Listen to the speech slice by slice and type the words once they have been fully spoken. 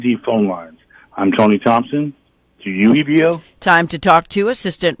Z phone lines. I'm Tony Thompson. To you, EBO. Time to talk to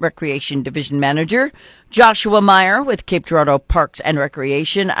Assistant Recreation Division Manager Joshua Meyer with Cape Girardeau Parks and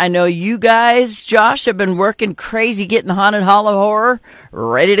Recreation. I know you guys, Josh, have been working crazy getting the Haunted Hall of Horror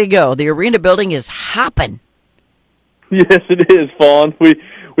ready to go. The arena building is hopping. Yes, it is, Fawn.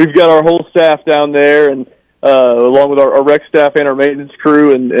 We've got our whole staff down there, and along with our rec staff and our maintenance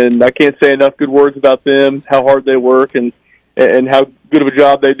crew, and I can't say enough good words about them, how hard they work, and how good of a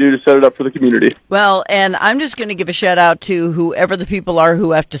job they do to set it up for the community. Well, and I'm just going to give a shout out to whoever the people are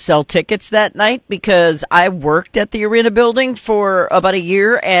who have to sell tickets that night, because I worked at the arena building for about a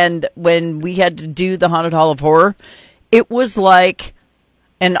year, and when we had to do the Haunted Hall of Horror, it was like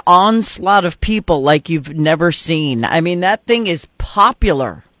an onslaught of people like you've never seen. I mean, that thing is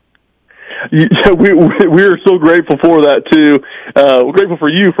popular. Yeah, we are so grateful for that too. We're grateful for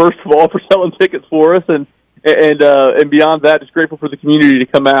you, first of all, for selling tickets for us, and beyond that, just grateful for the community to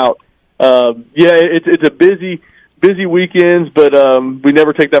come out. It's a busy weekends, but we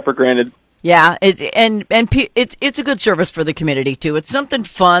never take that for granted. Yeah, it's a good service for the community too. It's something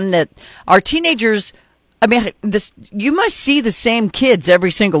fun that our teenagers. I mean, you must see the same kids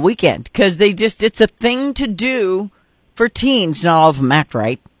every single weekend, because it's a thing to do for teens. Not all of them act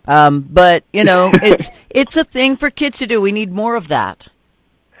right, but you know, it's a thing for kids to do. We need more of that.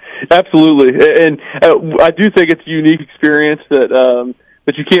 Absolutely, and I do think it's a unique experience that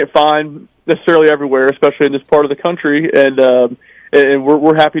you can't find necessarily everywhere, especially in this part of the country. And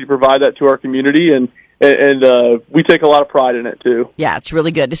we're happy to provide that to our community, and we take a lot of pride in it too. Yeah, it's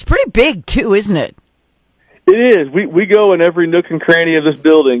really good. It's pretty big too, isn't it? It is. We go in every nook and cranny of this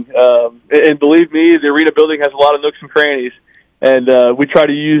building, and believe me, the arena building has a lot of nooks and crannies, and we try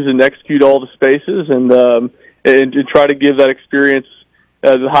to use and execute all the spaces, and try to give that experience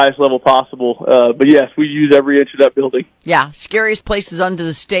the highest level possible. But yes, we use every inch of that building. Yeah, scariest places under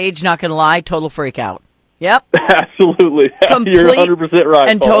the stage, not going to lie, total freak out. Yep. Absolutely. Complete You're 100% right.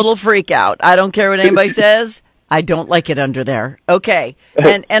 And Paul. Total freak out. I don't care what anybody says. I don't like it under there. Okay.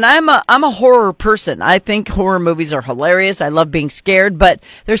 And I'm a horror person. I think horror movies are hilarious. I love being scared, but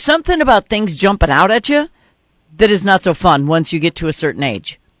there's something about things jumping out at you that is not so fun once you get to a certain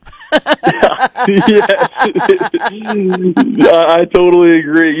age. Yes. I totally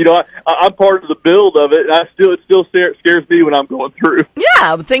agree. You know, I'm part of the build of it, and it still scares me when I'm going through.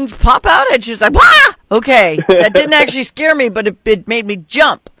 Yeah, things pop out at you. It's like, ah! Okay, that didn't actually scare me, but it made me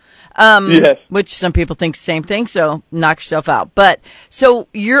jump. Yes. Which some people think the same thing, so knock yourself out. But, so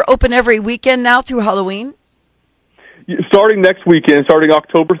you're open every weekend now through Halloween? Starting next weekend, starting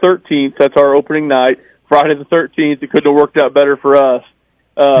October 13th, that's our opening night. Friday the 13th, it couldn't have worked out better for us.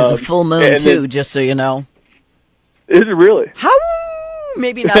 There's a full moon, too, just so you know. Is it really? How?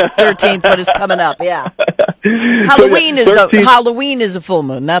 Maybe not the 13th, but it's coming up, yeah. Halloween is a full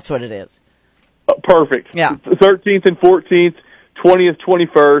moon, that's what it is. Perfect. Yeah. 13th and 14th, 20th,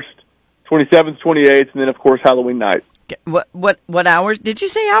 21st, 27th, 28th, and then, of course, Halloween night. What hours? Did you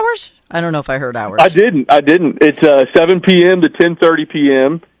say hours? I don't know if I heard hours. I didn't. It's 7 p.m. to 10:30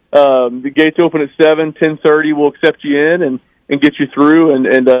 p.m. The gates open at 7, 10:30. We'll accept you in and get you through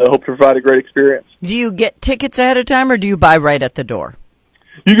and hope to provide a great experience. Do you get tickets ahead of time, or do you buy right at the door?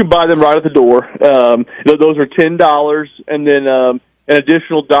 You can buy them right at the door. Those are $10, and then an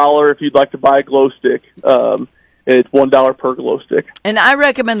additional $1 if you'd like to buy a glow stick. It's $1 per glow stick. And I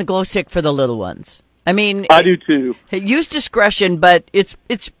recommend the glow stick for the little ones. I mean, I do too. Use discretion, but it's.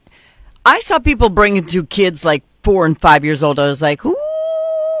 I saw people bring it to kids like 4 and 5 years old. I was like, ooh,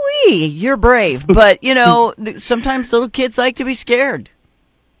 you're brave. But, you know, sometimes little kids like to be scared.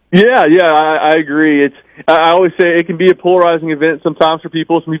 Yeah, I agree. I always say it can be a polarizing event sometimes for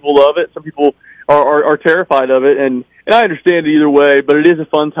people. Some people love it. Some people are terrified of it. And I understand it either way, but it is a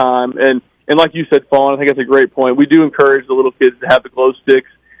fun time. And like you said, Fawn, I think that's a great point. We do encourage the little kids to have the glow sticks.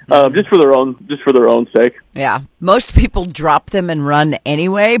 Just for their own sake. Yeah, most people drop them and run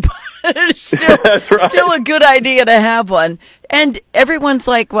anyway, but it's still, right. Still a good idea to have one. And everyone's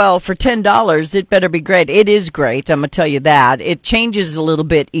like, well, for $10, it better be great. It is great, I'm going to tell you that. It changes a little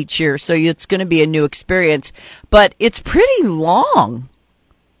bit each year, so it's going to be a new experience, but it's pretty long.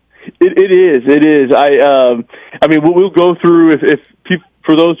 It is. I mean, we'll go through, if people,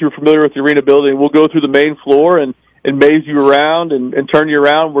 for those who are familiar with the arena building, we'll go through the main floor and maze you around and turn you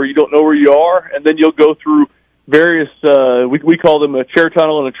around where you don't know where you are, and then you'll go through various, we call them a chair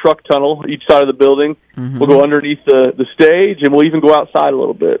tunnel and a truck tunnel, each side of the building. Mm-hmm. We'll go underneath the stage, and we'll even go outside a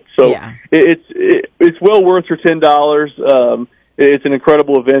little bit. So yeah. It's well worth your $10. It's an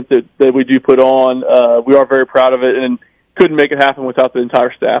incredible event that we do put on. We are very proud of it, and couldn't make it happen without the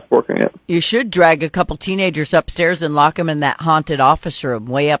entire staff working it. You should drag a couple teenagers upstairs and lock them in that haunted office room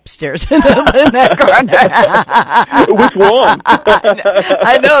way upstairs in that corner. Which one?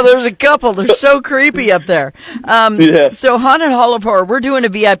 I know, there's a couple. They're so creepy up there. Yeah. So Haunted Hall of Horror, we're doing a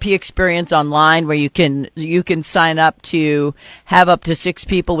VIP experience online where you can sign up to have up to 6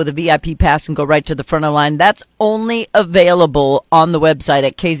 people with a VIP pass and go right to the front of the line. That's only available on the website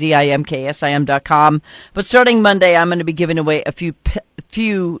at kzimksim.com. But starting Monday, I'm going to be giving away a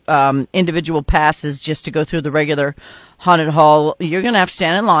few individual passes just to go through the regular haunted hall. You're going to have to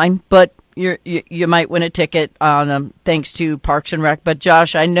stand in line, but you might win a ticket on thanks to Parks and Rec. But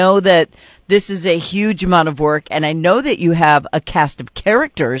Josh, I know that this is a huge amount of work, and I know that you have a cast of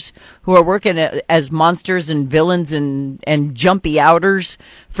characters who are working as monsters and villains and jumpy outers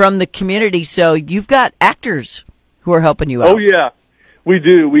from the community. So you've got actors who are helping you out. Oh yeah, we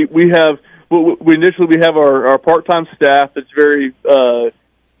do. We have. We initially have our part-time staff that's very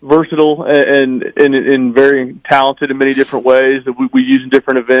versatile and very talented in many different ways that we use in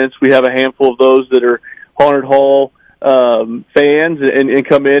different events. We have a handful of those that are Haunted Hall fans and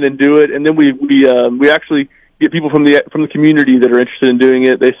come in and do it, and then we actually get people from the community that are interested in doing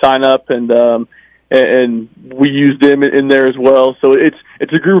it. They sign up and we use them in there as well. So it's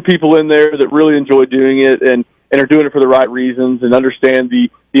a group of people in there that really enjoy doing it and are doing it for the right reasons and understand the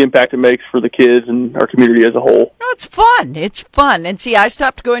impact it makes for the kids and our community as a whole. No, it's fun. It's fun. And see, I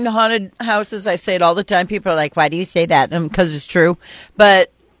stopped going to haunted houses. I say it all the time. People are like, why do you say that? Because it's true. But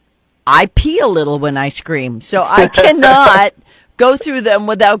I pee a little when I scream. So I cannot go through them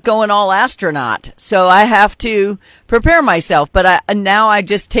without going all astronaut. So I have to prepare myself. But now I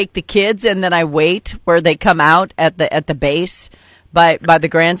just take the kids and then I wait where they come out at the base by the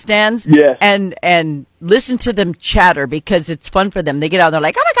grandstands. Yes. And listen to them chatter because it's fun for them. They get out and they're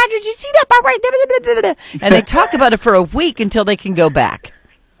like, oh my God, did you see that part right? And they talk about it for a week until they can go back.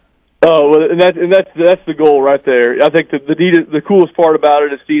 Oh, well, and that's the goal right there. I think the coolest part about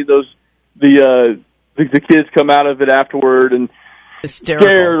it is seeing the kids come out of it afterward and hysterical,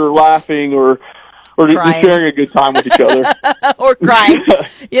 scared or laughing or just sharing a good time with each other. Or crying,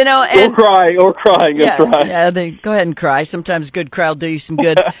 and or crying. Yeah, that's right. Yeah, they go ahead and cry. Sometimes a good cry will do you some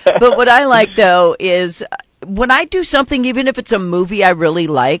good. But what I like though is when I do something, even if it's a movie I really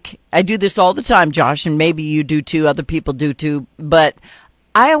like, I do this all the time, Josh, and maybe you do too, other people do too, but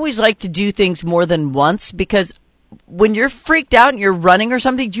I always like to do things more than once because when you're freaked out and you're running or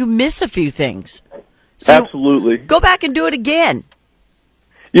something, you miss a few things. So absolutely. Go back and do it again.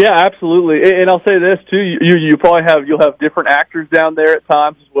 Yeah, absolutely. And I'll say this too: you probably you'll have different actors down there at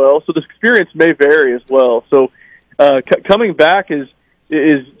times as well. So this experience may vary as well. So coming back is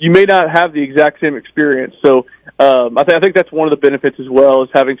you may not have the exact same experience. So I think that's one of the benefits as well is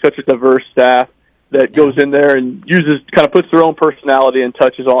having such a diverse staff that goes in there and puts their own personality and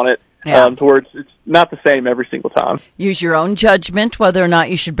touches on it. Towards it's not the same every single time. Use your own judgment whether or not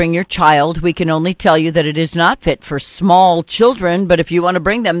you should bring your child. We can only tell you that it is not fit for small children, but if you want to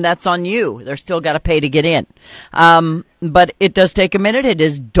bring them, that's on you. They're still got to pay to get in. But it does take a minute. It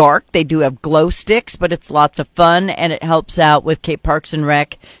is dark. They do have glow sticks, but it's lots of fun, and it helps out with Cape Parks and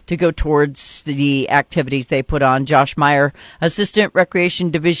Rec to go towards the activities they put on. Josh Meyer, Assistant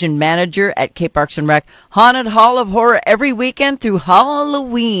Recreation Division Manager at Cape Parks and Rec. Haunted Hall of Horror every weekend through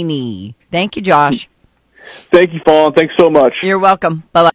Halloweeny. Thank you, Josh. Thank you, Fawn. Thanks so much. You're welcome. Bye-bye.